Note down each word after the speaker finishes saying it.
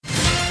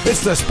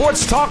It's the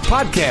Sports Talk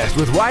Podcast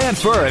with Ryan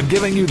Furr,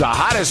 giving you the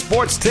hottest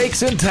sports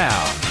takes in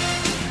town.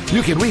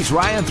 You can reach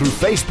Ryan through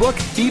Facebook,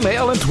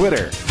 email, and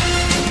Twitter.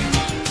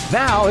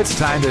 Now it's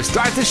time to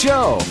start the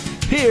show.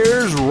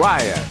 Here's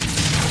Ryan.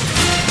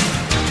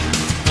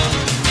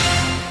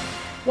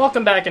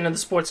 Welcome back into the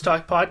Sports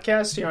Talk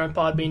Podcast here on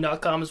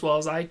Podbean.com as well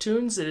as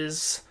iTunes. It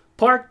is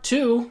part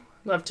 2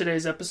 of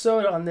today's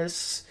episode on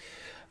this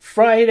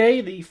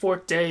Friday, the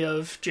 4th day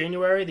of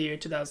January, the year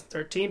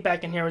 2013.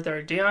 Back in here with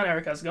Eric Dion.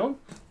 Eric, how's it going?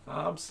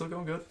 I'm still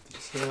going good.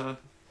 Just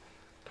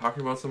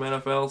talking about some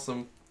NFL,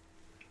 some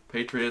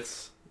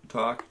Patriots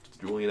talk.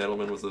 Julian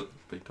Edelman was a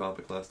big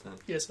topic last time.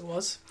 Yes, it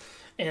was.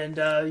 And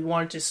you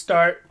wanted to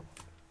start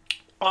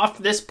off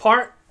this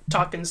part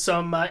talking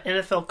some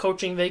NFL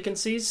coaching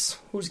vacancies.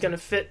 Who's going to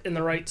fit in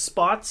the right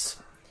spots?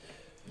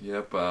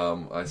 Yep,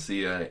 I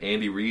see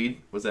Andy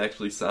Reid was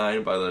actually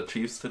signed by the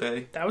Chiefs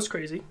today. That was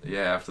crazy.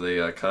 Yeah, after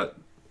they cut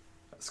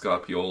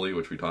Scott Pioli,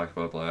 which we talked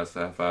about the last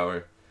half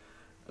hour.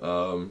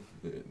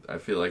 I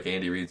feel like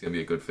Andy Reid's going to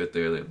be a good fit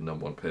there. They have the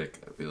number 1 pick.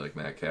 I feel like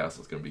Matt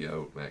Castle's going to be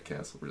out. Matt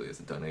Castle really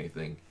hasn't done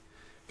anything.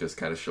 Just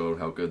kind of showed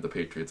how good the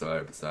Patriots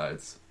are.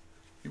 Besides,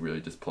 you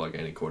really just plug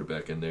any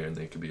quarterback in there and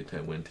they could be a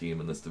 10-win team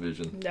in this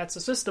division. That's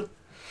the system.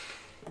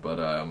 But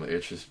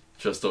it's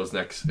just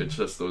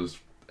those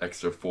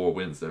extra 4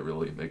 wins that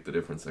really make the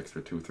difference.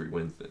 Extra 2-3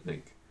 wins that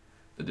make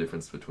the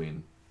difference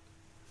between.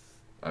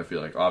 I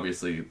feel like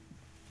obviously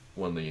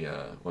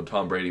when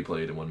Tom Brady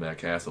played and when Matt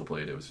Castle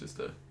played, it was just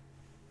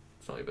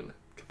it's not even a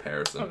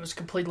comparison. It was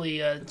completely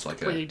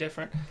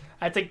different.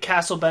 I think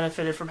Castle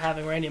benefited from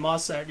having Randy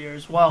Moss that year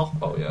as well.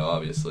 Oh yeah,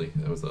 obviously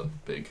it was a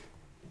big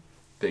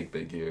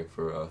year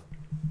for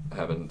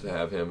having to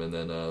have him, and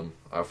then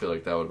I feel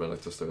like that would have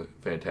been just a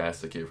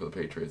fantastic year for the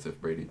Patriots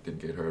if Brady didn't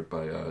get hurt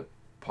by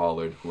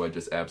Pollard, who I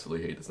just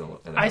absolutely hate.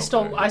 I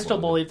still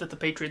believe that the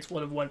Patriots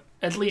would have won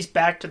at least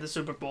back to the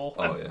Super Bowl.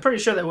 Oh, I'm pretty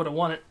sure they would have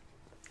won it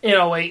in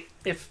 2008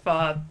 if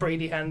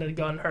Brady hadn't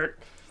gotten hurt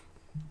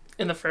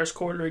in the first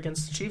quarter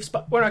against the Chiefs.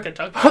 But we're not going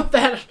to talk about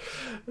that.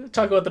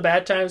 Talk about the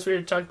bad times. We're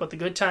going to talk about the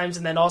good times.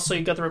 And then also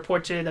you got the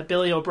report today that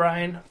Billy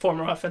O'Brien,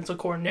 former offensive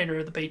coordinator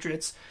of the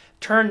Patriots,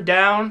 turned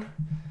down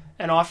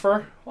an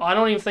offer. Well, I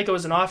don't even think it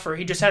was an offer.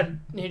 He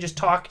just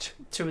talked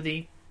to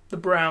the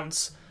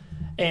Browns.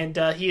 And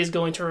he is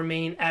going to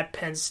remain at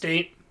Penn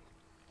State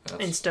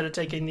instead of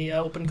taking the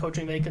open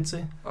coaching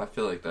vacancy. I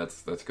feel like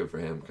that's good for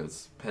him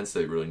because Penn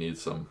State really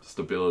needs some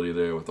stability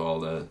there with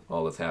all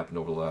that's happened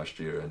over the last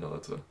year. I know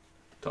that's a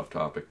tough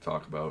topic to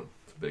talk about.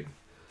 It's a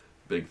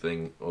big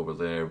thing over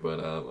there, but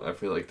I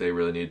feel like they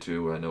really need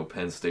to. I know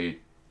Penn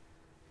State.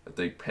 I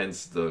think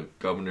the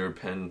governor of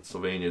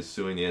Pennsylvania is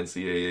suing the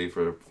NCAA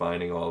for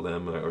fining all of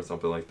them or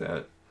something like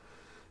that.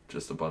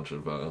 Just a bunch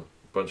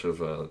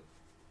of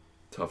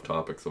tough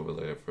topics over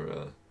there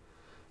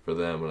for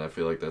them, and I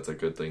feel like that's a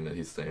good thing that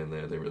he's staying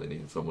there. They really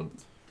need someone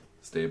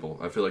stable.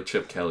 I feel like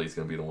Chip Kelly's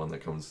going to be the one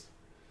that comes.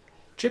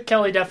 Chip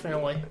Kelly,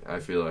 definitely. I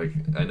feel like,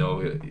 I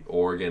know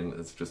Oregon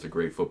is just a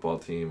great football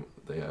team.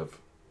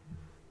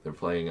 They're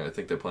playing, I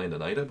think they're playing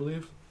tonight, I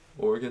believe,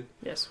 Oregon.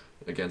 Yes.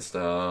 Against, I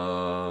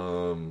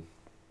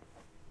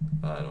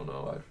don't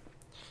know.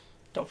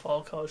 Don't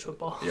follow college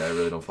football. Yeah, I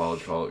really don't follow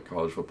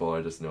college football.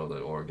 I just know that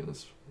Oregon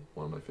is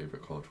one of my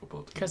favorite college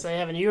football teams. Because they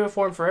have a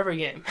uniform for every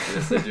game.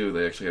 Yes, they do.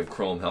 They actually have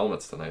chrome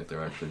helmets tonight.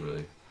 They're actually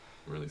really,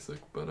 really sick.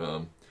 But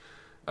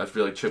I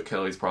feel like Chip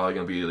Kelly's probably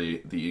going to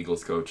be the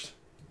Eagles coach.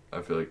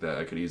 I feel like that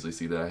I could easily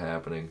see that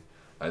happening.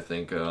 I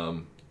think Bill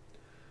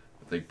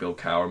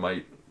Cowher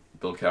might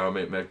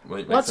make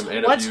some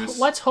interviews.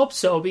 Let's hope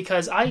so,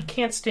 because I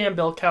can't stand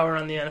Bill Cowher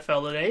on the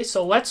NFL today.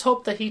 So let's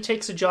hope that he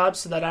takes a job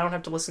so that I don't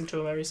have to listen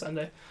to him every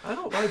Sunday. I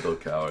don't like Bill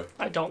Cowher.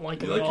 I don't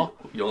like him at all.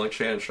 You don't like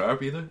Shannon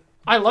Sharp either?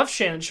 I love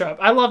Shannon Sharp.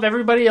 I love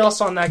everybody else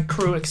on that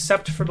crew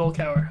except for Bill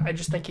Cowher. I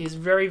just think he's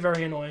very,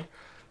 very annoying.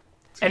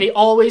 And he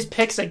always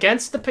picks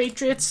against the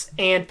Patriots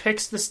and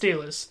picks the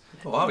Steelers.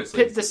 Well,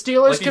 obviously. The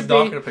Steelers could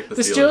be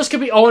the Steelers could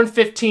be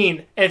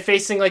 0-15 and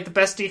facing like the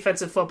best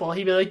defense in football.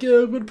 He'd be like, "Yeah,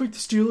 I'm gonna pick the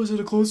Steelers in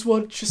a close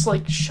one." Just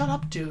like, shut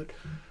up, dude.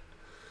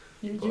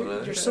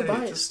 You're so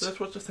biased. That's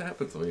what just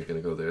happens when you're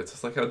going to go there. It's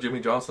just like how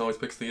Jimmy Johnson always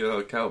picks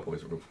the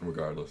Cowboys,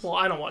 regardless. Well,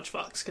 I don't watch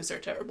Fox because they're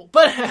terrible.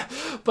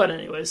 But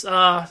anyways,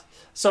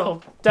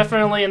 so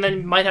definitely, and then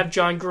you might have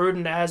John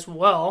Gruden as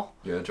well.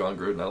 Yeah, John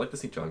Gruden. I'd like to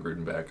see John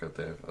Gruden back out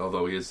there.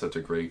 Although he is such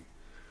a great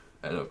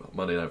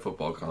Monday Night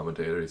Football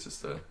commentator, he's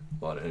just a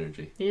lot of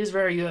energy. He is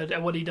very good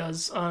at what he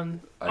does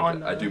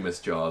I do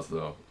miss Jaws,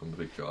 though. I'm a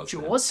big Jaws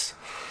fan. Jaws?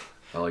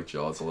 I like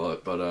Jaws a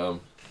lot, but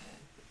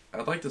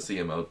I'd like to see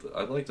him out.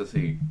 I'd like to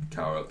see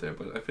Cowher out there,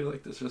 but I feel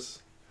like there's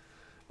just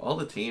all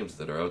the teams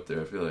that are out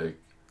there. I feel like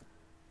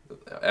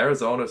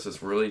Arizona's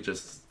just really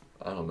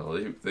I don't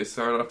know. They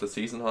started off the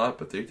season hot,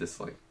 but they just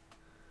like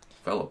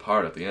fell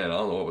apart at the end. I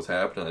don't know what was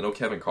happening. I know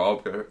Kevin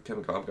Kolb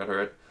got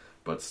hurt,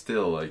 but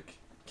still, like,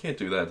 can't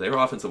do that. Their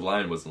offensive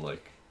line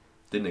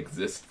didn't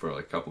exist for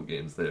like a couple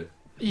games there.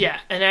 Yeah,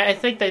 and I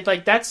think that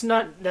that's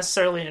not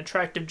necessarily an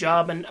attractive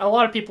job, and a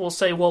lot of people will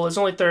say, well, there's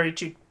only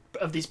 32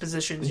 of these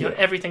positions,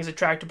 everything's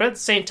attractive, but at the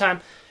same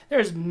time,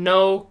 There's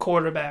no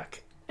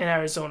quarterback in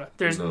Arizona.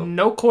 There's No.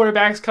 no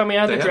quarterbacks coming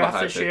out of They the have a draft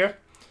high this pick. year.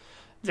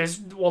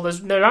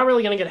 They're not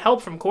really going to get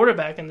help from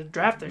quarterback in the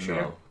draft this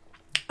year.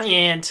 No.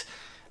 And,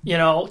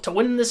 to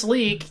win in this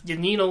league, you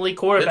need a elite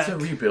quarterback. It's a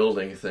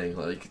rebuilding thing.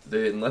 Like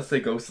unless they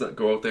go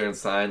out there and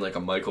sign like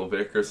a Michael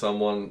Vick or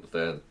someone,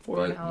 then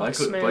Or an Alex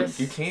Smith, but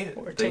you can't.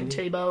 or Tim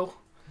Tebow.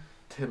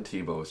 Tim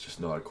Tebow is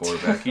just not a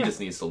quarterback. He just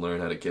needs to learn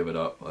how to give it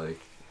up. Like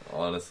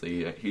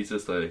honestly, he's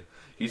a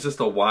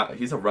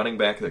running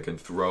back that can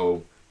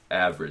throw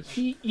average.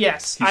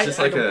 Yes, He's I just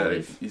don't like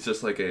believe. he's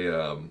just like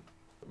a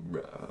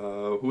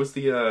who was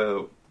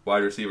the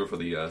wide receiver for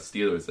the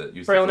Steelers that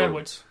used Braylon to throw?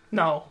 Edwards.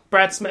 No,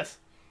 Brad Smith.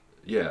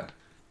 Yeah,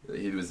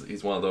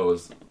 he's one of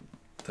those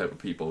type of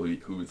people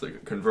who's like a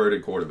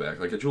converted quarterback,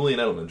 like a Julian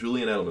Edelman.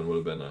 Julian Edelman would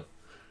have been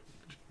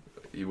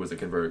he was a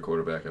converted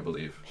quarterback, I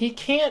believe. He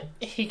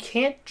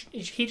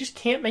just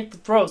can't make the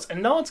throws.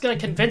 And no one's going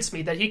to convince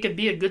me that he could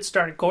be a good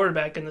starting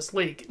quarterback in this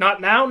league.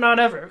 Not now, not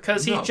ever.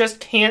 Because he No.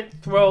 just can't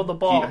throw the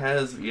ball.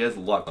 He has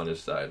luck on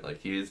his side. Like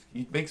he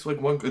makes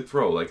like one good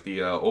throw, like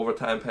the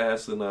overtime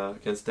pass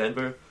against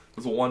Denver.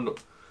 It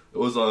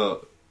was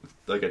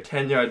like a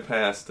 10-yard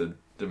pass to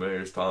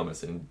Demaryius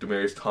Thomas, and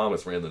Demaryius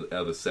Thomas ran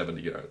out of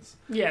 70 yards.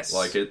 Yes.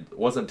 Like it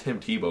wasn't Tim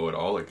Tebow at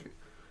all. Like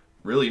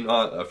really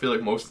not. I feel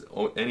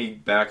like any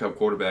backup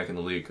quarterback in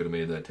the league could have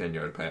made that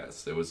 10-yard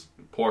pass. It was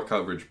poor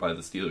coverage by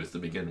the Steelers to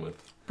begin with.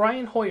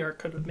 Brian Hoyer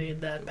could have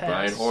made that pass.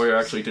 Brian Hoyer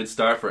actually did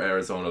start for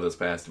Arizona this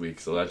past week,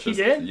 so that's just...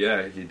 He did?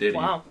 Yeah, he did.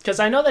 Wow. Because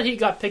I know that he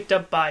got picked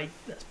up by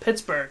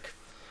Pittsburgh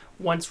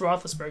once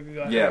Roethlisberger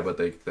got Yeah, hurt. but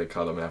they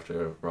cut him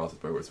after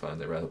Roethlisberger was fine.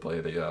 They'd rather play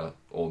the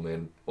old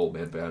man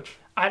batch.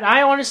 And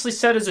I honestly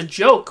said as a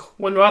joke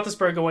when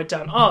Roethlisberger went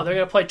down, oh, they're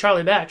going to play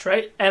Charlie Batch,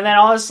 right? And then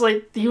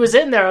honestly, he was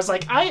in there. I was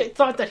like, I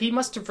thought that he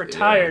must have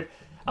retired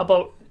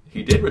about...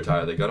 He did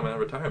retire. They got him out of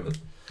retirement.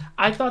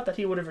 I thought that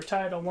he would have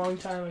retired a long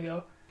time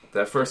ago.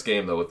 That first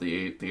game though with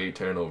the eight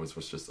turnovers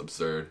was just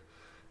absurd,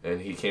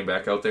 and he came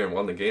back out there and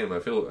won the game. I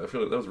feel like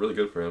that was really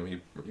good for him. He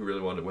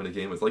really wanted to win a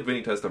game. It's like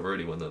Vinny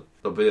Testaverde when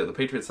the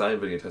Patriots signed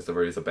Vinny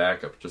Testaverde as a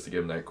backup just to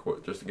give him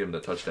the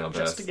touchdown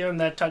pass. Just to give him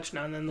that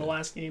touchdown. And then the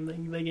last game,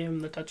 they gave him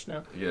the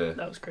touchdown. Yeah,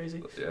 That was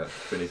crazy. yeah.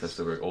 Vinny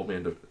Testaverde, old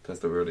man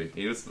Testaverde.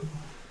 He was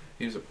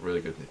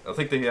really good. I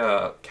think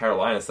the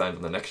Carolina signed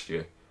him the next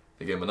year.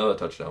 They gave him another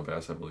touchdown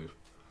pass, I believe.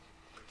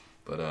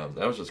 But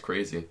that was just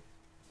crazy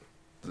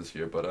this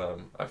year. But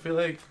I feel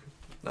like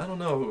I don't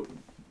know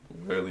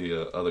where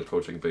the other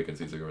coaching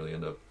vacancies are going to really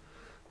end up.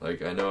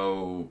 Like I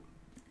know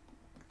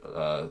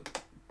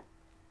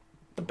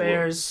The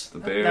Bears. The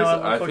Bears. now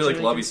have a I feel coaching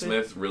like Lovie vacancy.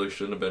 Smith really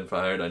shouldn't have been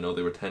fired. I know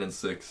they were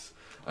 10-6.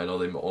 I know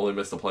they only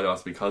missed the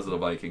playoffs because of the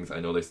Vikings. I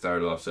know they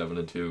started off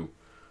 7-2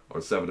 or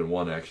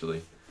 7-1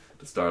 actually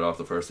to start off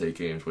the first 8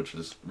 games, which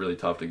is really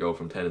tough to go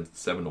from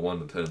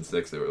 7-1 to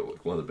 10-6. They were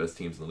like one of the best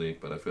teams in the league,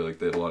 but I feel like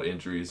they had a lot of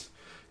injuries.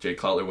 Jay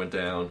Cutler went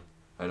down.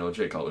 I know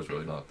Jay Cutler's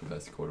really not the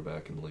best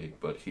quarterback in the league,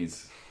 but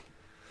he's.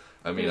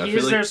 I mean, I He feel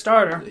is like their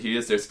starter. he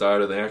is their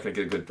starter. They're not going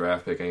to get a good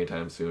draft pick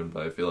anytime soon,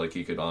 but I feel like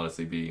he could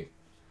honestly be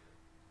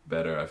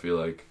better. I feel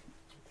like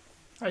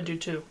I do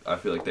too.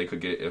 they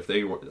could get, if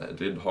they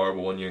did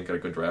horrible one year and got a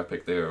good draft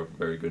pick, they're a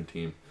very good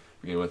team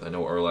to begin with. I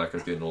know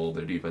Urlacher's getting old,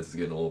 their defense is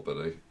getting old, but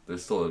they're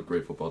still a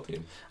great football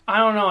team. I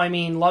don't know. I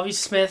mean, Lovie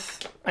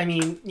Smith,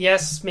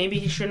 yes, maybe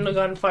he shouldn't have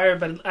gotten fired,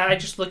 but I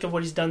just look at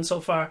what he's done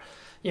so far.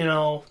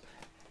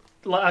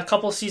 A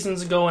couple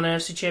seasons ago, an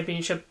NFC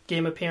Championship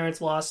game appearance,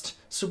 lost.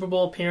 Super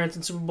Bowl appearance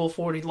in Super Bowl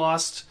 40,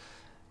 lost.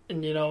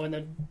 And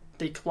then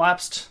they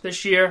collapsed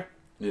this year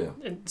Yeah.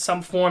 in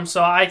some form.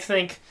 So I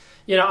think,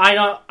 I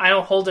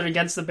don't hold it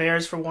against the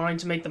Bears for wanting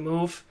to make the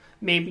move.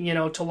 Maybe,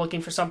 to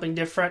looking for something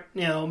different.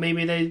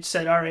 Maybe they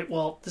said, all right,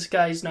 well, this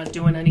guy's not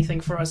doing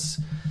anything for us.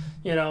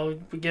 We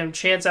give him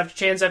chance after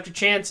chance after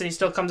chance, and he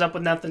still comes up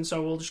with nothing,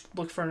 so we'll just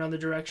look for another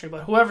direction.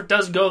 But whoever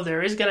does go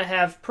there is going to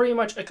have pretty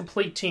much a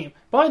complete team.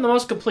 Probably the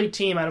most complete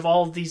team out of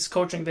all of these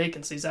coaching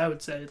vacancies, I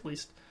would say, at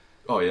least.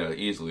 Oh, yeah,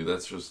 easily.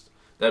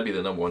 That'd be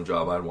the number one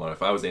job I'd want.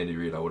 If I was Andy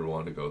Reid, I would have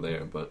wanted to go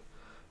there. But,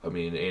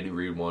 Andy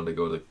Reid wanted to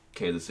go to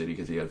Kansas City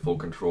because he had full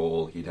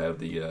control. He'd have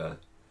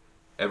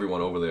everyone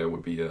over there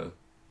would be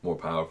more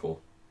powerful.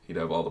 He'd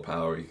have all the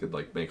power. He could,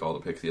 make all the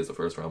picks. He has a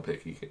first-round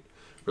pick. He could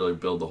really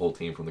build the whole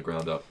team from the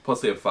ground up.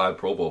 Plus, they have 5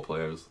 Pro Bowl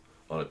players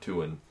on a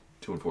 2-14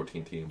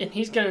 team. And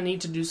he's going to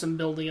need to do some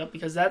building up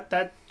because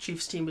that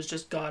Chiefs team was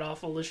just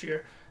god-awful this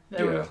year.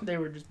 They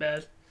were just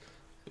bad.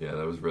 Yeah,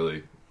 that was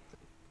really...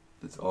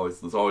 There's always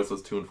those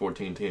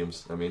 2-14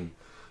 teams.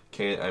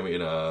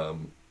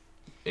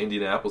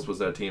 Indianapolis was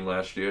that team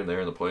last year, and they're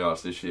in the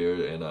playoffs this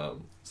year.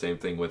 And same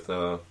thing with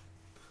The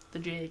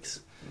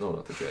Jags. no,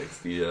 not the Jags.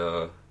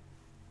 The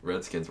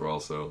Redskins were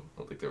also. I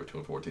don't think they were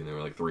 2-14. They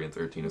were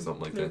 3-13 or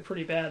something like They were that.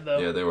 pretty bad, though.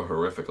 Yeah, they were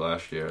horrific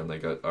last year, and they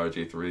got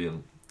RG3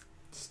 and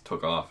just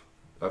took off.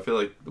 I feel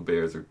like the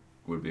Bears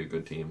would be a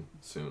good team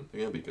soon.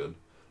 They're gonna be good.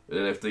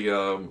 And if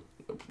the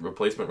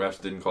replacement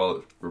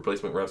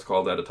refs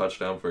called that a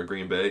touchdown for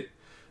Green Bay,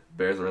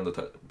 Bears are in.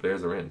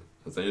 Bears are in.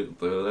 That's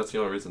the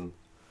only reason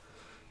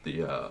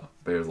the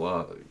Bears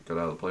got out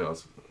of the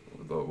playoffs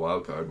the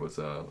wild card was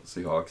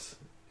Seahawks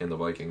and the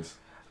Vikings.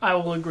 I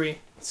will agree.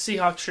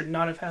 Seahawks should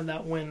not have had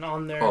that win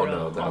on their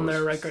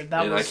their record.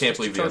 That and was I can't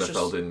believe atrocious. the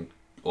NFL didn't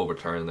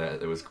overturn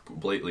that. It was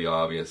blatantly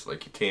obvious.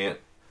 Like you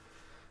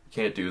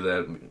can't do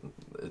that.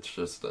 It's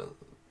just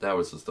that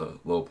was just a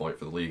low point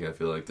for the league. I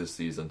feel like this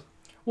season.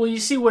 Well, you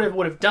see what it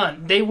would have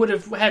done. They would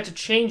have had to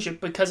change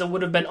it because it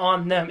would have been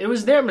on them. It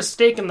was their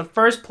mistake in the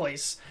first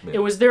place. Yeah. It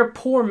was their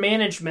poor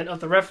management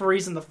of the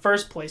referees in the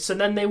first place. So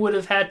then they would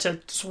have had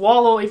to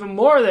swallow even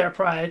more of their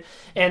pride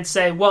and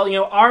say, well,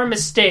 our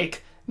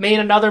mistake made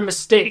another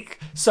mistake,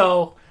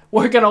 so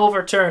we're going to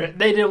overturn it.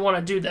 They didn't want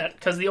to do that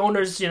because the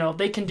owners,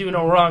 they can do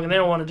no wrong and they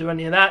don't want to do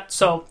any of that.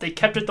 So they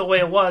kept it the way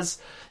it was,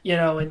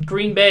 and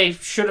Green Bay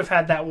should have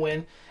had that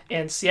win.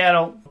 And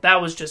Seattle,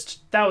 that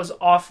was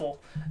awful.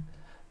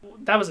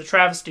 That was a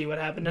travesty what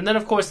happened. And then,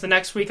 of course, the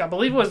next week, I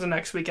believe it was the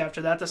next week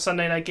after that, the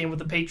Sunday night game with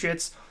the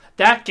Patriots.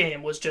 That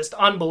game was just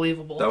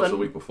unbelievable. That was the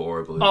week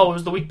before, I believe. Oh, it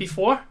was the week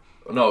before?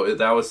 No,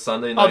 that was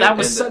Sunday night. Oh,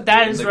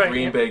 that is right. The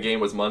Green Bay game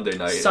was Monday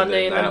night.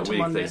 Sunday and then that week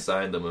Monday. they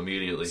signed them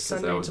immediately.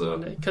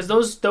 Because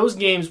those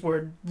games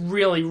were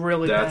really,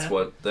 really that's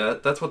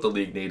bad. That's what the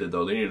league needed,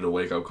 though. They needed a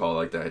wake-up call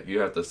like that. You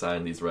have to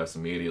sign these refs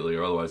immediately,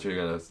 or otherwise you're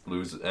going to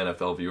lose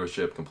NFL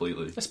viewership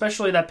completely.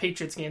 Especially that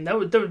Patriots game. There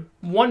was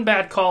one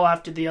bad call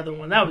after the other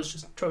one. That was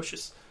just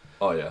atrocious.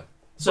 Oh, yeah.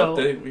 So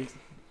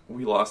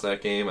we lost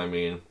that game. I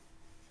mean,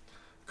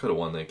 could have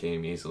won that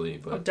game easily.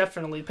 But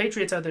definitely.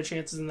 Patriots had their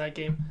chances in that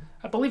game.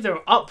 I believe they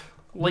were up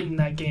late in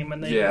that game,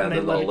 and they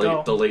let it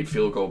go. The late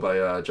field goal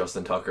by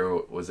Justin Tucker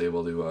was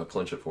able to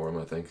clinch it for him,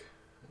 I think,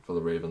 for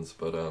the Ravens.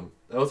 But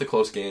that was a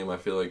close game. I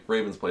feel like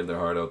Ravens played their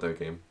heart out that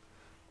game.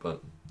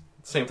 But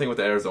same thing with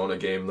the Arizona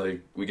game.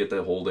 Like we get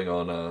the holding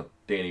on the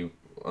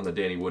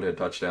Danny Woodhead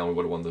touchdown. We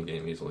would have won the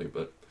game easily,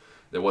 but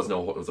it was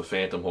a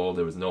phantom hold.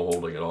 There was no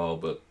holding at all.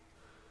 But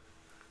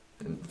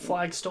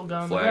Flag still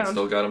got him down. Flag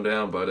still got him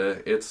down. But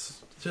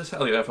it's just how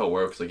the NFL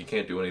works. Like you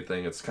can't do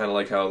anything. It's kind of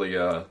like how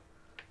the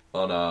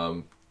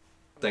on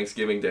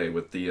Thanksgiving Day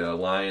with the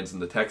Lions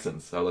and the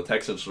Texans. How the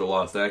Texans should have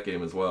lost that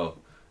game as well.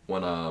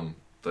 When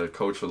the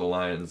coach for the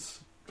Lions,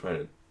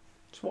 Mike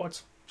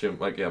Schwartz,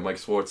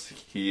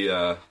 he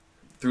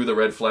threw the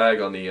red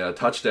flag on the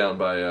touchdown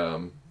by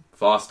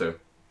Foster.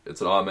 It's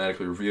an automatic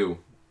review,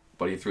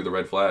 but he threw the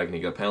red flag and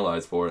he got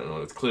penalized for it.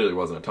 And it clearly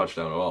wasn't a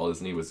touchdown at all.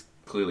 His knee was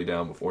clearly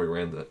down before he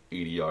ran the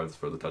 80 yards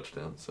for the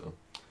touchdown. So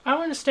I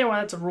don't understand why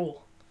that's a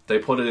rule. They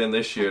put it in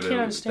this year.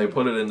 They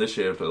put it in this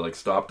year to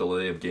stop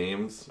delay of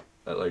games,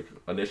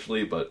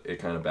 initially, but it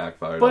kind of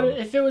backfired. But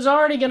if it was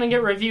already going to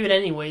get reviewed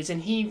anyways,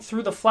 and he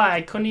threw the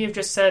flag, couldn't he have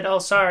just said, "Oh,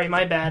 sorry,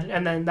 my bad,"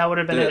 and then that would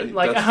have been it?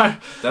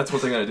 That's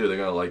what they're gonna do.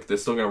 They're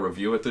still gonna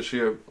review it this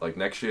year.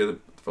 Next year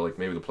for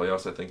maybe the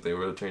playoffs, I think they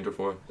were to change it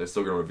for. They're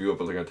still gonna review it,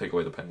 but they're gonna take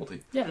away the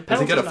penalty. Yeah, the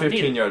penalty. Because they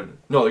get a 15-yard.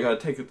 No, they're gonna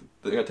take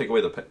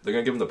away they're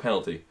gonna give them the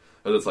penalty.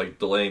 It's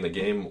delaying the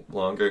game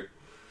longer,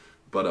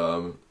 but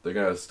they're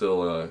gonna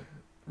still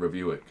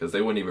review it because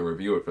they wouldn't even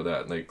review it for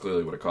that, and they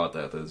clearly would have caught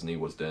that his knee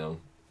was down.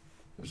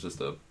 It was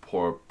just a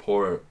poor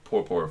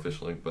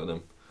officialing by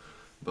them,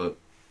 but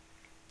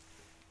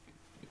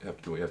you have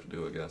to do what you have to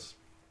do, I guess.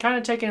 Kind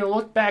of taking a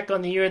look back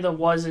on the year that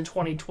was in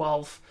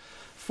 2012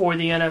 for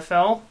the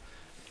NFL.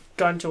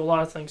 Got into a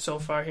lot of things so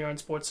far here on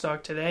Sports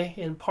Talk today.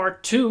 In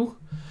part 2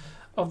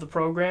 of the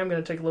program, I'm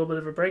going to take a little bit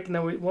of a break, and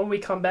then when we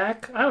come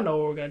back, I don't know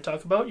what we're going to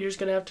talk about. You're just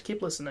going to have to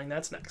keep listening.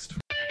 That's next.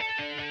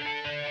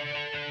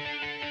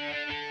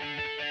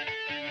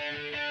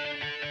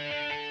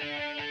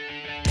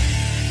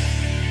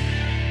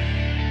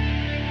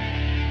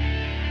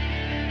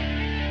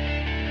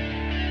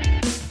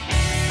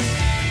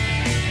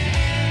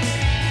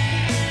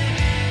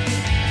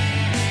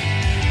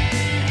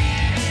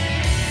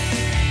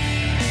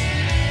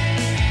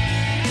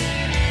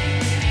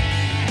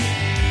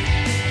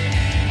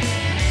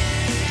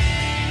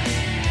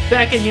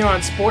 Back in here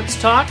on Sports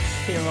Talk,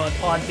 here on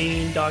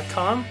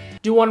Podbean.com.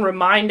 Do want to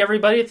remind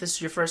everybody, if this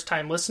is your first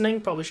time listening,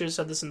 probably should have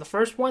said this in the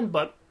first one,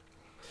 but...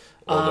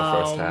 the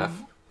first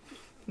half.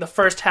 The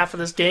first half of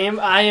this game.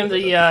 I am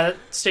the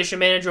station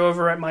manager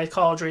over at my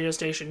college radio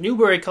station,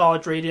 Newbury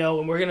College Radio,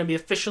 and we're going to be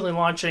officially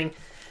launching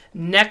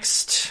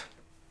next...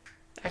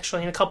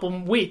 Actually, in a couple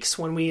weeks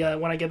when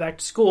I get back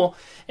to school.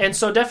 And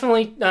so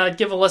definitely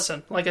give a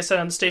listen. Like I said,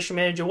 I'm the station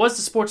manager. Was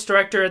the sports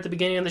director at the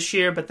beginning of this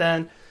year, but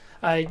then...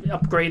 I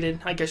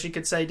upgraded, I guess you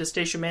could say, to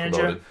station manager.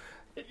 Promoted.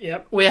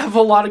 Yep, we have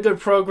a lot of good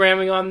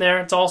programming on there.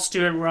 It's all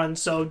student-run,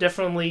 so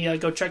definitely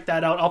go check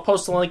that out. I'll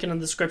post a link in the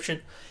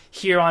description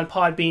here on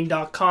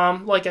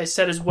Podbean.com. Like I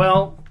said as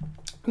well,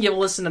 give a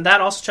listen to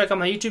that. Also check out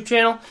my YouTube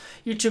channel,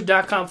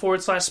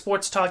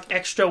 youtube.com/Sports Talk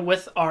Extra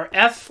with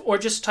RF, or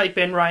just type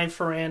in Ryan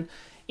Ferran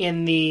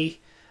in the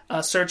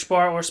search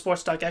bar, or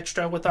Sports Talk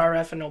Extra with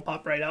RF, and it'll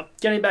pop right up.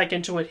 Getting back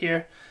into it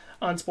here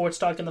on Sports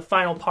Talk in the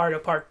final part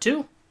of Part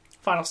 2.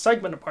 Final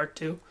segment of Part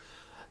 2.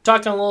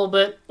 Talking a little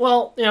bit,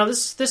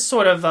 this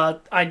sort of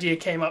idea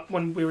came up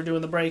when we were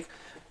doing the break.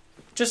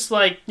 Just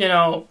like,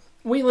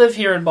 we live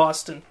here in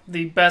Boston,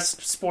 the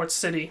best sports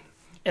city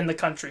in the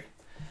country.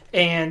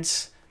 And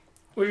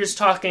we're just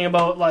talking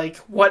about like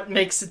what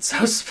makes it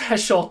so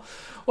special.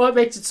 What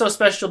makes it so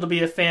special to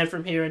be a fan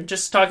from here, and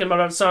just talking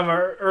about some of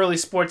our early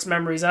sports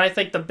memories. And I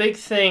think the big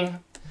thing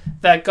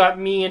that got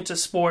me into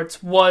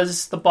sports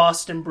was the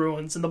Boston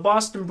Bruins. And the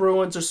Boston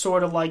Bruins are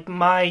sort of like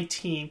my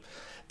team.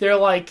 They're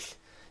like,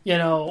 you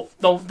know,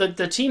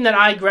 the team that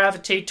I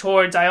gravitate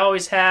towards, I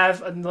always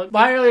have. And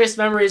my earliest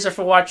memories are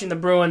for watching the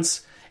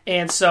Bruins.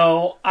 And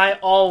so I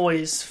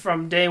always,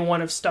 from day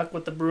one, have stuck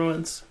with the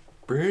Bruins.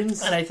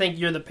 Bruins? And I think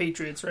you're the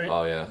Patriots, right?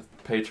 Oh, yeah.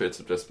 Patriots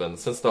have just been,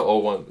 since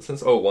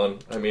 01,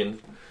 I mean,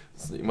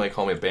 you might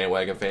call me a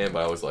bandwagon fan,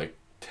 but I was like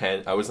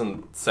 10. I was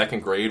in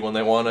second grade when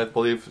they won, I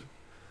believe,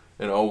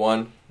 in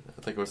 01.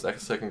 I think it was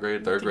second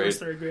grade, third grade.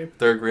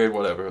 Third grade,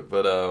 whatever.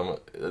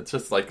 But it's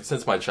just like,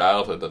 since my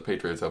childhood, the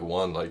Patriots have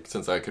won, like,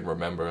 since I can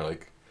remember,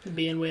 like.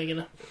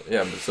 Bandwagon.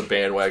 Yeah, I'm just a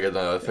bandwagon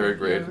third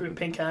grade.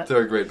 Pink hat.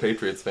 Third grade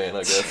Patriots fan, I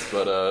guess.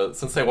 But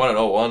since they won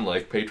in 01,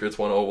 like, Patriots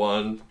won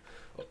 01,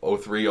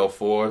 03,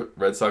 04,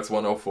 Red Sox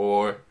won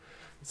 04,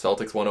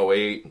 Celtics won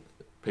 08,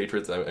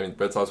 Patriots, I mean,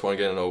 Red Sox won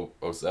again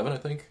in 07, I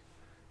think.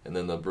 And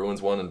then the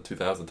Bruins won in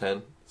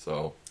 2010.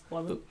 So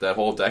that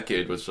whole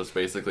decade was just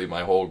basically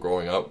my whole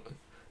growing up.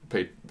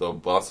 The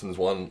Boston's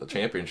won the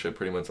championship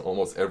pretty much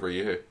almost every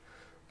year.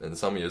 And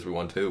some years we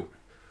won two.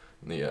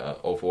 In the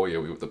 04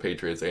 year, we were the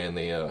Patriots and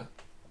the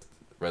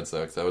Red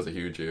Sox. That was a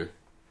huge year.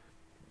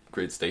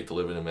 Great state to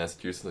live in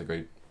Massachusetts. A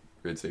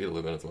great city to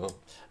live in as well.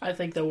 I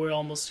think that we're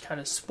almost kind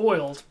of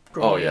spoiled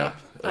growing up.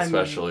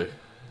 Especially.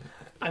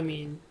 I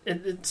mean,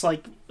 it's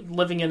like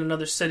living in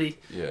another city.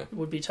 Yeah.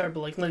 Would be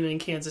terrible. Like living in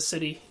Kansas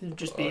City would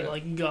just be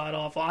like god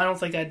awful. I don't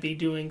think I'd be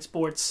doing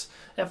sports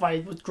if I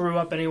grew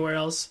up anywhere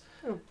else.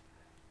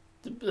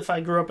 If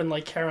I grew up in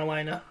like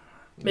Carolina,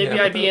 maybe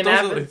I'd be an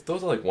avid.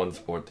 Those are like one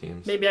sport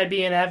teams. Maybe I'd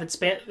be an avid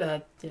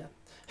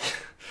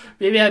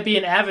Maybe I'd be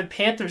an avid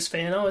Panthers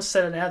fan. I always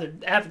said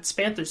an avid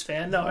Panthers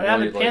fan. No, an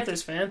avid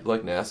Panthers fan. I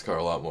like NASCAR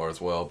a lot more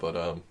as well, but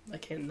I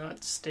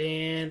cannot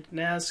stand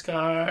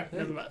NASCAR. Hey,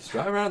 Never mind. Just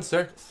drive around in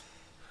circles.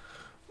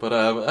 But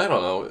I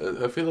don't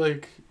know. I feel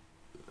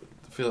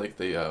like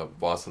the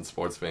Boston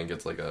sports fan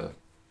gets like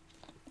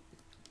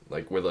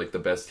we're like the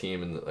best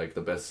team and like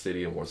the best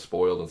city and we're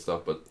spoiled and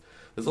stuff. But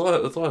there's a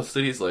lot of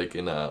cities like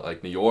in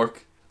like New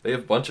York. They have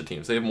a bunch of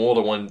teams. They have more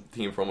than one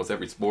team for almost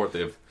every sport. They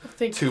have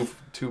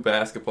two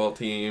basketball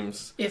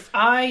teams.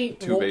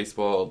 Two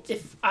baseball.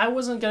 If I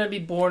wasn't gonna be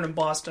born in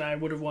Boston, I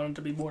would have wanted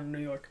to be born in New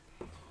York.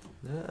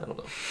 Yeah, I don't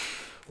know.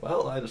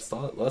 Well, I just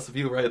thought less of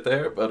you right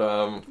there, but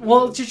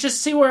well,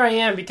 just see where I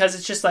am because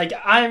it's just like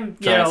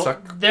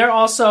they're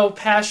also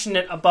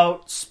passionate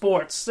about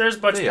sports. They're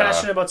as much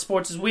passionate about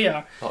sports as we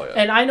are. Oh, yeah.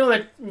 And I know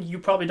that you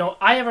probably don't.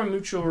 I have a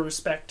mutual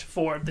respect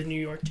for the New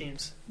York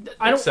teams.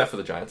 Except for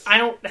the Giants.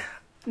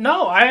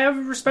 No, I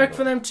have respect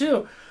for them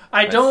too.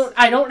 I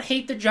don't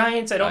hate the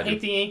Giants. I don't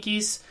hate the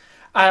Yankees.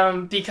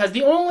 Because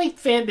the only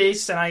fan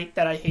base that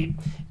I hate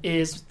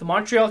is the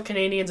Montreal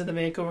Canadiens and the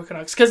Vancouver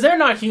Canucks because they're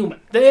not human.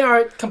 They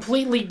are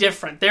completely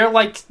different. They're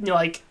like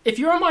if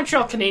you're a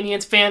Montreal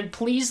Canadiens fan,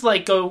 please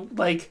go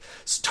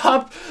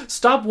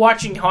stop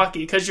watching hockey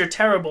because you're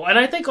terrible. And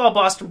I think all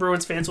Boston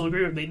Bruins fans will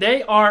agree with me.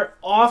 They are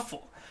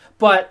awful.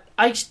 But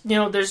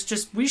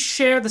we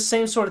share the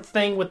same sort of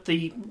thing with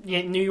the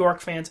New York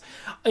fans.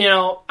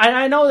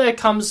 I know that it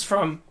comes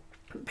from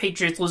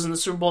Patriots losing the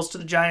Super Bowls to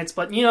the Giants,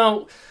 but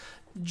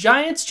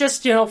Giants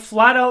just,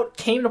 flat out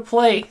came to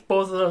play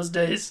both of those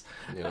days.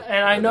 Yeah.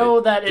 And I know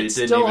that it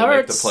still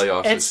hurts.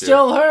 It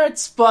still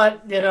hurts,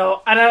 but, and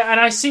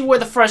I see where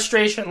the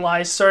frustration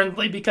lies,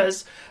 certainly,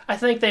 because I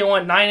think they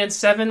won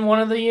 9-7 one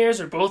of the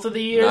years, or both of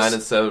the years.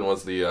 9-7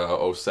 was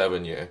the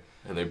 07 year,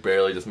 and they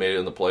barely just made it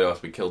in the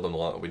playoffs. We killed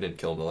them we didn't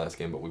kill them the last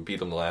game, but we beat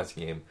them the last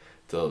game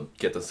to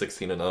get to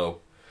 16-0.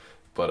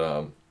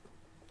 But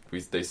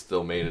they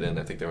still made it in.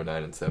 I think they were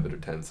 9-7 or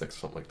 10-6 or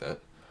something like that.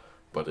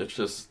 But it's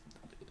just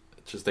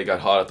they got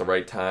hot at the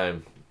right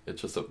time.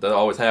 It's just that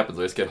always happens.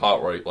 They just get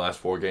hot right last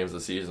 4 games of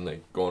the season. They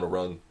go on a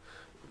run,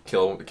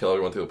 kill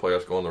everyone through the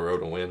playoffs, go on the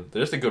road and win.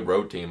 They're just a good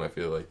road team, I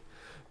feel like.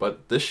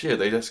 But this year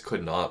they just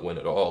could not win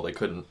at all. They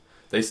couldn't.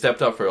 They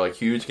stepped up for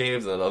huge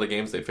games, and then other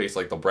games they faced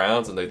the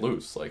Browns and they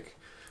lose.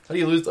 How do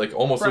you lose?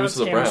 Almost lose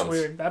to the Browns. Was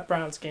weird. That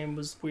Browns game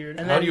was weird.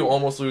 And how do you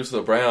almost lose to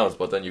the Browns,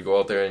 but then you go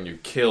out there and you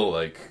kill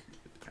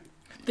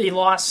They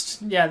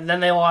lost. Yeah,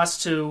 then they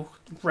lost to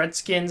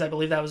Redskins. I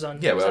believe that was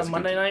on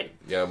Monday night.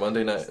 Yeah,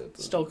 Monday night.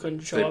 Still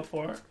couldn't show up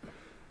for it.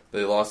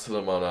 They lost to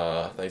them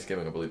on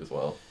Thanksgiving, I believe, as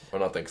well. Or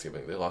not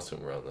Thanksgiving. They lost to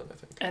them around then, I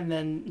think. And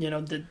then,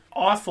 the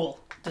awful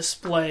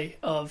display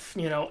of,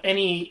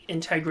 any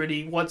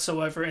integrity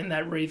whatsoever in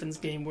that Ravens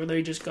game where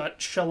they just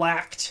got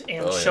shellacked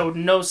and showed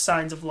no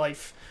signs of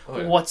life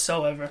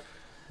whatsoever.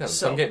 Yeah,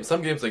 some games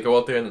they go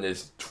out there and they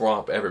just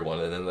tromp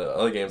everyone, and then the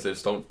other games they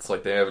just don't. It's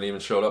like they haven't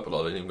even showed up at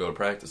all. They didn't even go to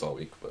practice all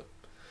week. But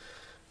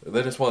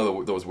they're just one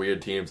of those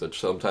weird teams that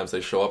sometimes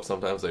they show up,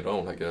 sometimes they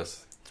don't. I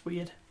guess it's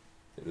weird.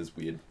 It is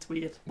weird. It's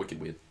weird. Wicked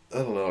weird. I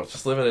don't know.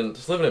 Just living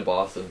in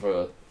Boston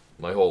for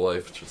my whole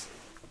life.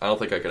 I don't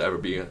think I could ever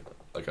be a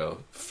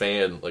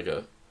fan,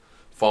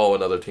 follow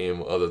another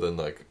team other than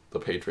the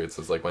Patriots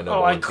as like my number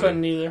Oh, one I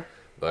couldn't team. either.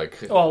 Like,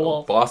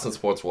 well. Boston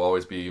sports will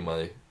always be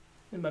my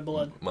In my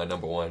blood. my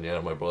number one. Yeah,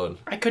 my blood.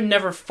 I could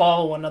never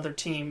follow another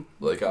team.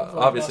 Like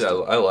obviously,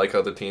 I like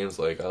other teams.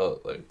 Like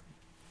like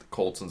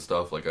Colts and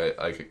stuff. Like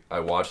I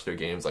watch their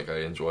games. Like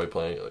I enjoy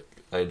playing. Like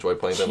I enjoy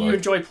playing them. You like,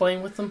 enjoy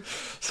playing with them?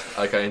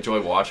 like I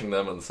enjoy watching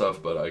them and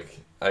stuff. But like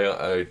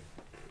I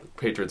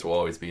Patriots will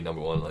always be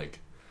number one. Like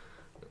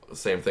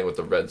same thing with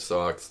the Red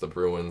Sox, the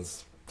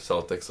Bruins,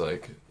 Celtics.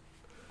 Like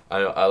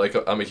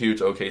I'm a huge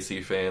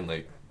OKC fan.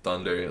 Like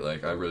Thunder.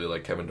 Like I really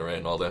like Kevin Durant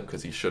and all them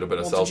because he should have been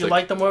a Celtic. Did you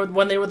like them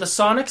when they were the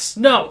Sonics?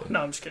 No,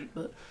 I'm just kidding.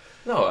 But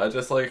No, I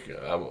just like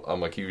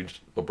I'm a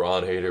huge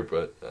LeBron hater,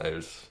 but I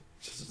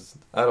just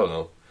I don't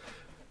know.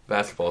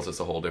 Basketball is just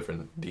a whole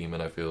different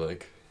demon. I feel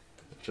like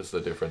it's just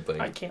a different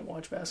thing. I can't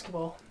watch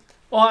basketball.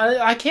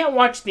 Well, I can't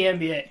watch the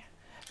NBA.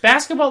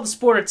 Basketball, the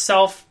sport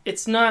itself,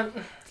 it's not.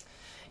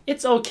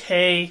 It's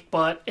okay,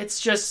 but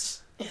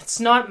it's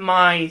not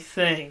my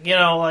thing. You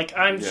know, like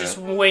I'm just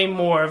way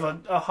more of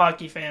a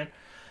hockey fan.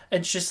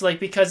 It's just like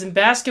because in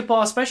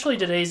basketball, especially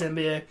today's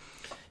NBA,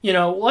 you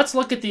know, let's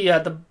look at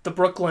the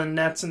Brooklyn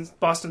Nets and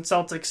Boston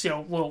Celtics. You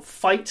know, little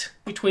fight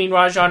between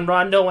Rajon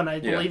Rondo and I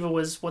believe it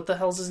was what the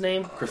hell's his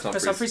name? Chris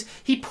Humphries.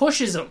 He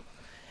pushes him,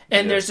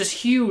 and there's this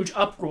huge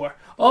uproar.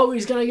 Oh,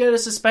 he's gonna get a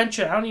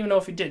suspension. I don't even know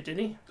if he did. Did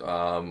he?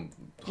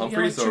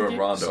 Humphries like or 2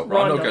 Rondo? games?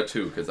 Rondo Rondo. got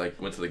 2 because I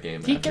went to the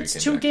game. He after gets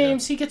came 2 back,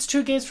 games. He gets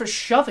 2 games for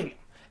shoving him.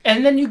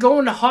 And then you go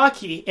into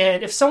hockey,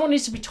 and if someone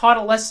needs to be taught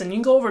a lesson, you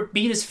can go over and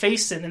beat his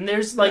face in, and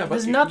there's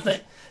there's nothing.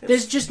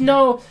 There's just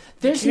no.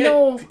 There's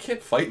no. You can't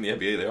fight in the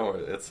NBA. They are.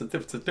 It's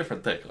a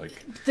different thing. Like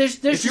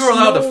There's if you were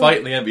allowed to fight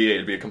in the NBA,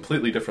 it'd be a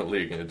completely different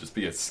league, and it'd just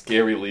be a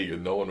scary league,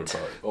 and no one would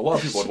probably. A lot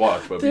of people would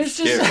watch, but it'd be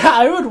scary.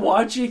 I would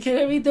watch. You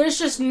kidding me? There's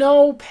just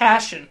no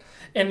passion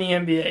in the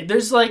NBA.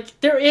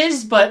 There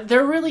is, but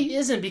there really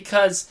isn't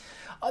because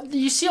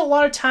you see a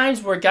lot of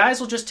times where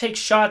guys will just take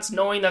shots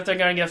knowing that they're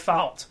going to get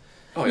fouled.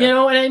 Oh, yeah. You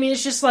know, and I mean,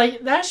 it's just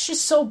like that's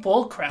just so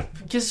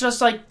bullcrap. It's just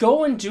like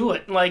go and do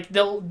it. Like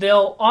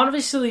they'll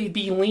obviously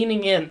be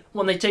leaning in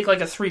when they take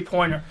like a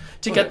 3-pointer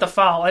to get the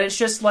foul, and it's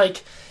just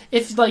like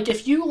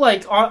if you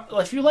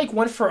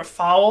went for a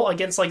foul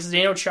against like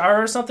Zdeno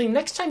Chara or something,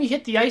 next time you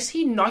hit the ice,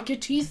 he'd knock your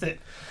teeth in.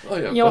 Oh,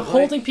 yeah, you know,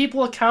 holding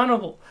people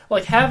accountable,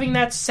 like having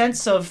that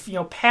sense of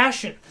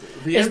passion.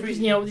 The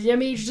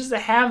NBA just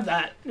doesn't have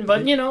that,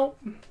 but the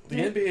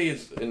NBA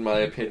is, in my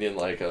opinion,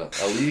 like a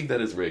league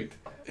that is rigged.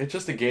 It's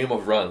just a game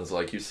of runs.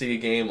 Like you see a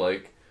game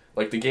like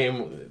the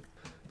game,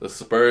 the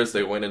Spurs.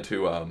 They went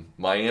into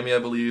Miami, I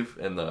believe,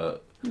 and Greg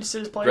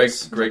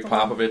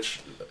Popovich.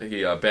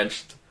 He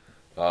benched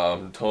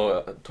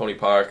Tony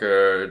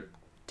Parker,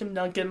 Tim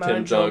Duncan,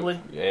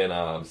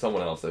 and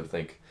someone else. I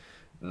think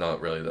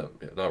not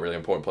really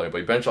important player, but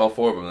he benched all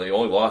 4 of them. And they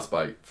only lost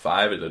by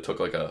 5. It took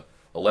like a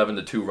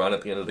 11-2 run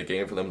at the end of the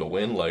game for them to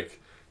win.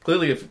 Like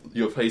clearly, if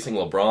you're facing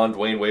LeBron,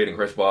 Dwayne Wade, and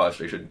Chris Bosh,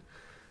 they should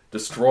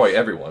destroy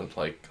everyone,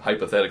 like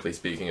hypothetically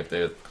speaking, if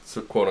they're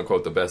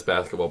quote-unquote the best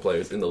basketball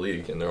players in the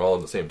league and they're all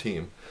on the same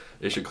team,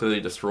 they should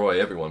clearly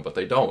destroy everyone, but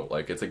they don't.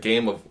 Like, it's a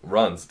game of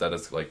runs that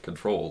is, like,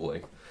 controlled.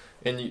 Like,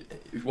 and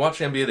if you watch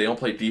NBA, they don't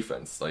play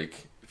defense.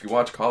 Like, if you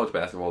watch college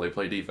basketball, they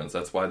play defense.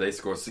 That's why they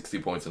score 60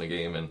 points in a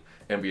game and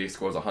NBA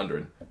scores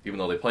 100, even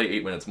though they play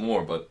 8 minutes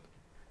more, but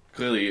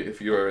clearly, if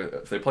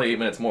they play 8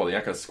 minutes more, they're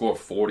not going to score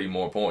 40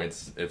 more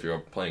points if you're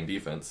playing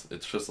defense.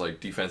 It's just,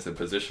 like, defensive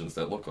positions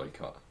that look like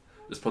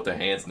just put their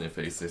hands in their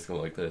face, they go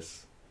like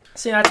this.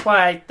 See, that's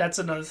why that's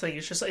another thing.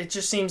 It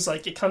just seems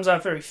like it comes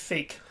out very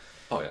fake.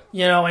 Oh yeah.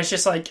 You know, it's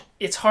just like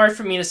it's hard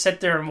for me to sit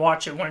there and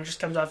watch it when it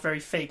just comes out very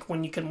fake.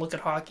 When you can look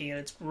at hockey and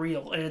it's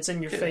real and it's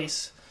in your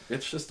face.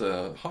 It's just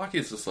hockey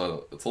is just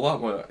it's a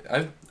lot more.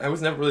 I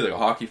was never really like a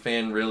hockey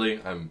fan.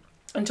 Really,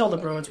 until the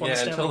Bruins won the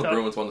Stanley Cup. Yeah, until the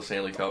Bruins won the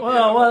Stanley Cup.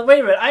 Well,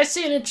 wait a minute. I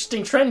see an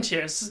interesting trend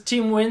here.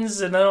 Team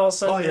wins and then all of a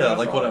sudden. Oh yeah,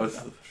 like what I was.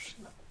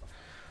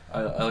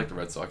 I like the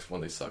Red Sox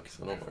when they suck,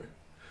 so don't worry.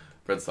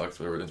 Red Sox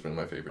has been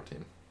my favorite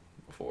team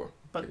before.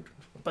 But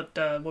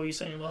what were you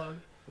saying about?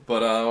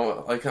 But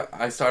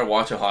I started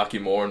watching hockey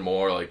more and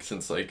more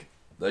since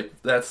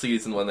that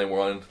season when they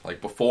won,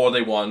 before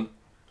they won,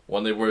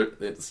 when they were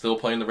still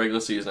playing the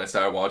regular season. I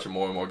started watching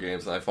more and more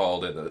games, and I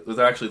followed it. It was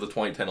actually the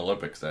 2010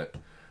 Olympics that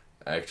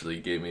actually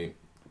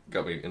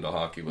got me into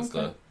hockey. Was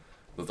the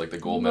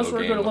gold medal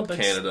game with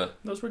Canada.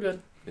 Those were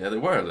good. Yeah, they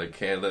were. The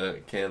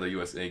Canada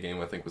USA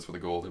game, I think, was for the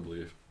gold. I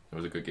believe it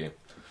was a good game.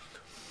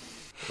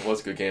 It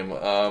was a good game.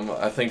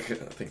 I think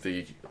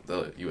the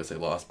USA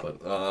lost, but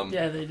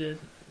yeah, they did.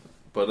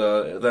 But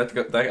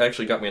that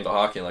actually got me into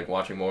hockey and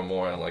watching more and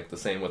more, and the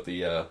same with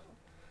the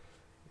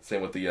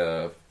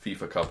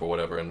FIFA Cup or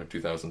whatever in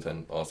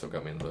 2010 also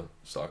got me into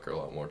soccer a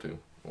lot more too.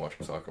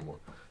 Watching soccer more.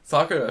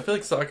 Soccer, I feel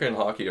like soccer and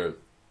hockey are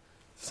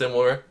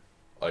similar,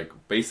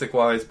 basic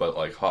wise,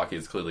 but hockey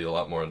is clearly a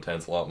lot more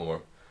intense, a lot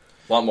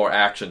more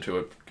action to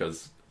it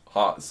because.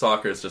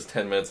 Soccer is just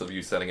 10 minutes of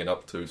you setting it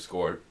up to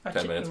score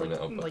 10 minutes from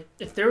now.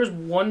 If there is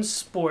one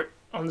sport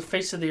on the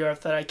face of the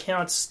earth that I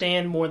cannot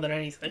stand more than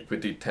anything, it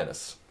would be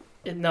tennis.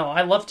 No,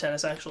 I love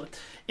tennis, actually.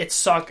 It's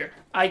soccer.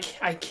 I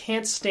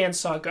can't stand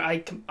soccer.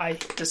 I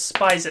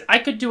despise it. I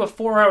could do a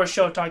 4-hour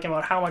show talking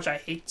about how much I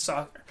hate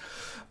soccer.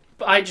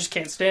 But I just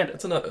can't stand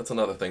it. It's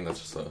another thing that's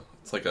just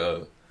it's like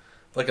a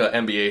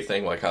NBA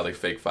thing, like how they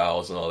fake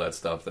fouls and all that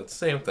stuff. That's the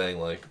same thing.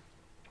 Like,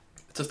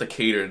 it's just a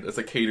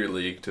catered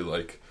league to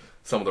like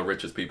some of the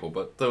richest people,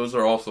 but those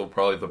are also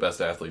probably the best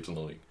athletes in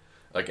the league,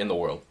 like in the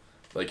world.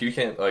 Like, you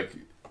can't, like,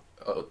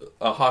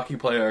 a hockey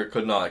player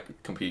could not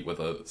compete with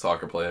a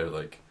soccer player,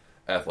 like,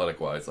 athletic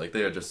wise. Like,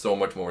 they are just so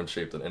much more in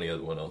shape than any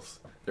other one else.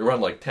 They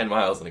run like 10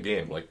 miles in a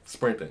game, like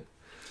sprinting,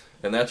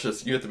 and that's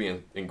just, you have to be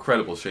in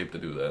incredible shape to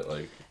do that.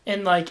 Like,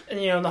 and like,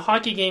 you know, in the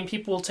hockey game,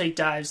 people will take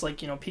dives,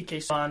 like, you know, PK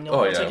Subban,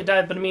 he'll take a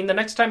dive, but I mean, the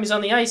next time he's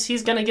on the ice,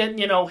 he's gonna get,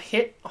 you know,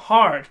 hit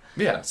hard.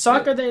 Yeah,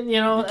 soccer, then,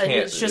 you know,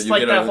 it's just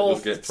like that whole,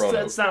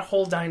 it's that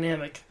whole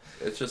dynamic.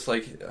 It's just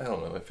like, I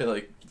don't know. I feel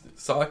like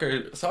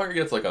soccer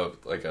gets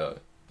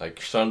like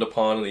shunned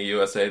upon in the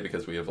USA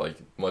because we have a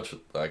bunch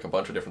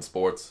of different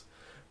sports.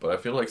 But I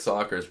feel like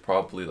soccer is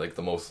probably like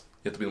you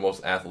have to be the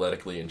most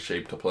athletically in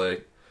shape to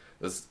play.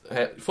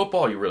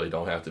 Football, you really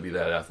don't have to be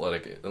that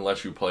athletic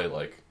unless you play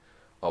like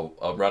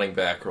a running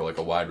back or like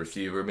a wide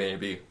receiver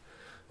maybe.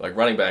 Like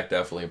running back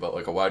definitely, but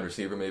like a wide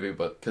receiver maybe.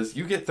 But because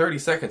you get 30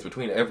 seconds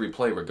between every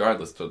play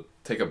regardless to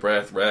take a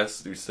breath,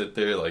 rest, you sit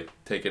there, like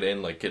take it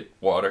in, like get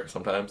water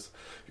sometimes.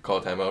 You call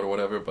a timeout or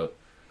whatever, but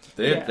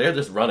they're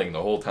just running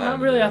the whole time. Not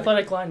really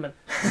athletic linemen.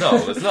 No,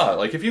 it's not.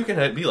 Like, if you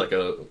can be like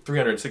a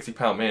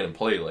 360-pound man and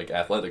play like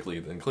athletically,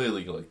 then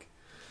clearly like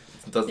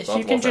it doesn't. If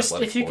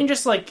you can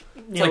just like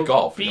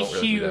golf, be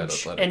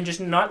huge and just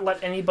not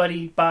let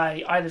anybody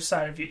by either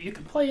side of you, you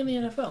can play in the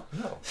NFL.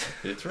 No,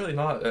 it's really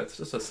not. It's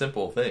just a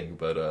simple thing,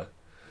 but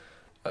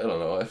I don't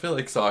know. I feel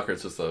like soccer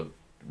is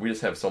we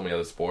just have so many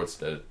other sports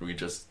that we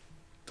just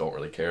don't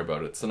really care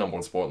about it. It's the number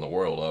one sport in the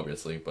world,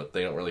 obviously, but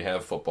they don't really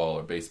have football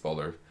or baseball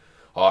or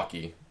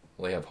hockey.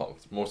 They have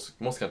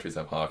most countries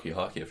have hockey.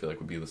 Hockey, I feel like,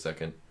 would be the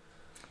second,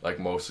 like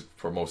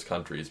for most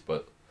countries,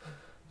 but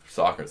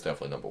soccer is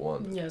definitely number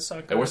one. Yeah,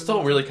 soccer. And we're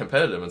still really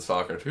competitive in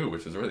soccer too,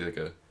 which is really like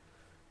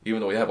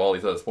even though we have all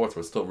these other sports,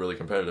 we're still really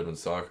competitive in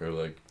soccer,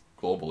 like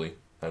globally.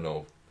 I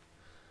know,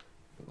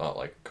 not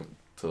like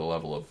to the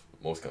level of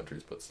most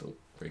countries, but still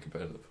very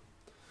competitive.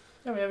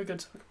 Yeah, we have a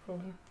good soccer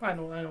program. I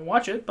don't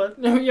watch it, but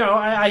you know,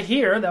 I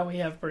hear that we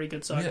have pretty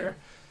good soccer.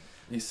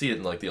 Yeah. You see it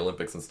in like the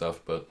Olympics and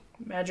stuff, but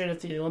imagine if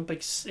the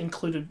Olympics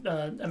included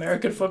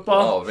American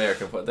football. Oh,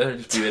 American football!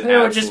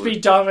 That would just be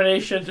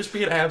domination. Just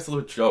be an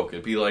absolute joke.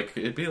 It'd be like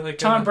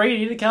Tom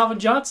Brady to Calvin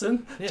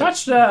Johnson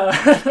touchdown.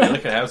 It'd be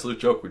like an absolute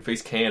joke. We'd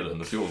face Canada in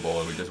the Super Bowl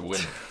and we'd just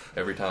win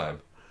every time.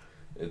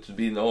 It should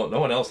be no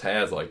one else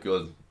has like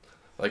good.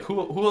 Like,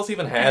 who else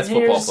even has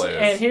football players?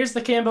 And here's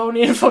the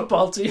Cambodian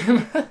football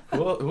team.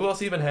 who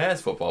else even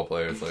has football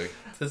players? Like,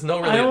 there's no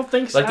really. I don't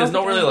think so. Like, there's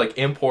no really like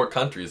import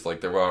countries like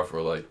there are for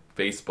like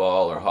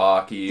baseball or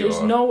hockey.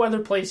 There's no other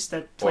place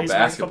that plays or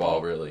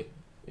basketball really.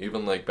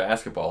 Even like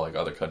basketball, like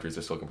other countries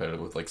are still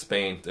competitive with. Like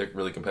Spain, they're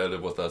really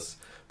competitive with us.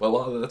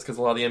 But that's because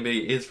a lot of the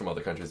NBA is from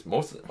other countries.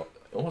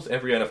 Almost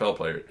every NFL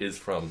player is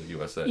from the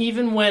USA.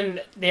 Even when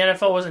the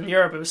NFL was in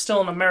Europe, it was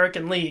still an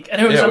American league, and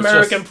it was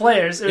American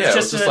players. It was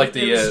just like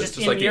the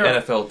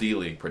NFL D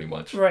League, pretty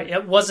much. Right.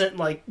 It wasn't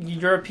like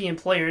European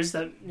players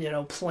that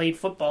played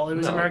football. It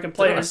was American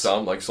players. There are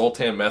some like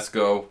Zoltan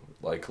Mesko,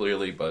 like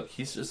clearly, but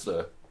he's just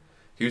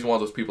he was one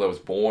of those people that was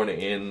born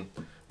in.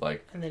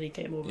 Like, and then he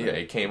came over. Yeah,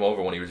 he came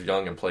over when he was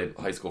young and played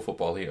high school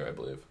football here, I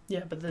believe.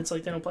 Yeah, but it's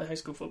like they don't play high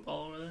school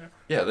football over there.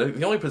 Yeah,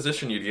 the only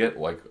position you'd get,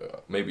 like,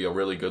 maybe a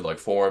really good, like,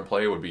 foreign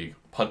player would be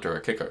punter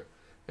or kicker.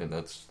 And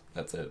that's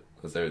it.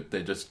 Because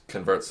they just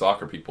convert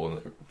soccer people and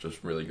they're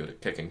just really good at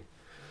kicking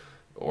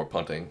or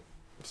punting.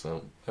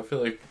 So, I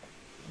feel like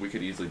we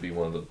could easily be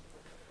one of the...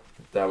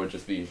 That would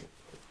just be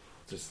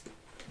just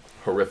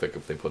horrific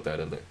if they put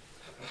that in there.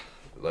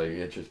 Like,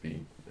 it'd just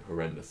be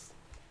horrendous.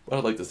 But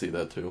I'd like to see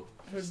that, too.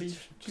 It would be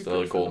just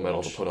another gold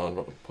medal to put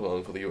on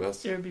for the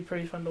U.S. It would be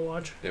pretty fun to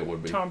watch. It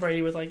would be. Tom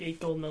Brady with like 8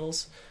 gold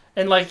medals,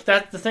 and like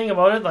that's the thing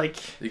about it. Like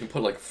you can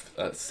put like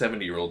a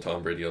 70-year-old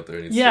Tom Brady out there.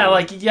 And you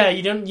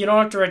don't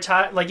have to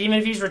retire. Like even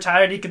if he's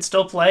retired, he could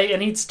still play,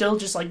 and he'd still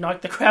just like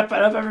knock the crap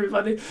out of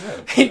everybody. Yeah,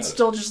 he'd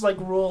still just like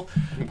rule.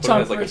 You can put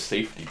him as like a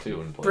safety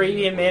too. And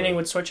Brady and Manning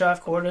would switch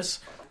off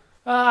quarters.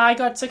 I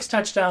got 6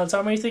 touchdowns.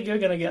 How many do you think you're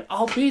gonna get?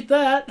 I'll beat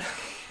that.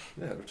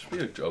 Yeah, it would just be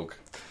a joke.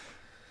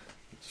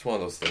 It's just one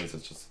of those things.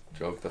 It's just.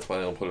 Joke. That's why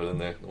I don't put it in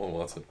there. No one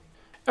wants it.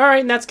 All right,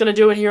 and that's going to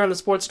do it here on the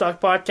Sports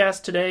Talk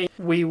Podcast today.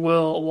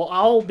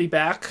 I'll be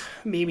back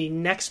maybe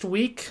next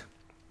week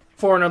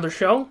for another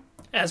show.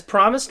 As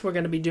promised, I'm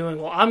going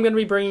to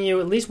be bringing you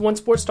at least one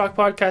Sports Talk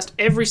Podcast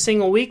every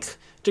single week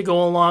to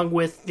go along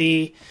with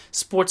the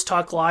Sports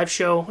Talk Live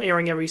show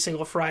airing every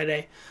single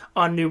Friday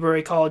on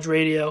Newbury College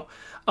Radio.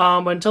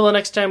 But until the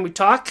next time we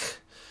talk...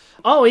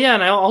 Oh, yeah,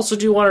 and I also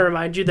do want to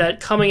remind you that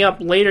coming up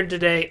later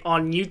today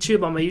on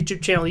YouTube, on my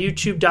YouTube channel,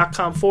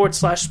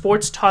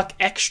 youtube.com/Sports Talk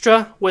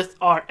Extra with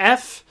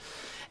RF,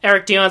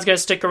 Eric Dion's going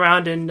to stick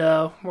around and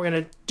we're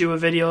going to do a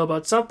video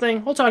about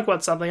something. We'll talk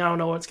about something. I don't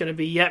know what it's going to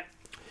be yet.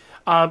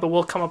 But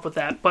we'll come up with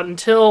that. But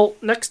until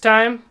next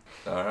time,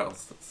 All right, I'll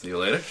see you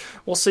later.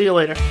 we'll see you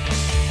later.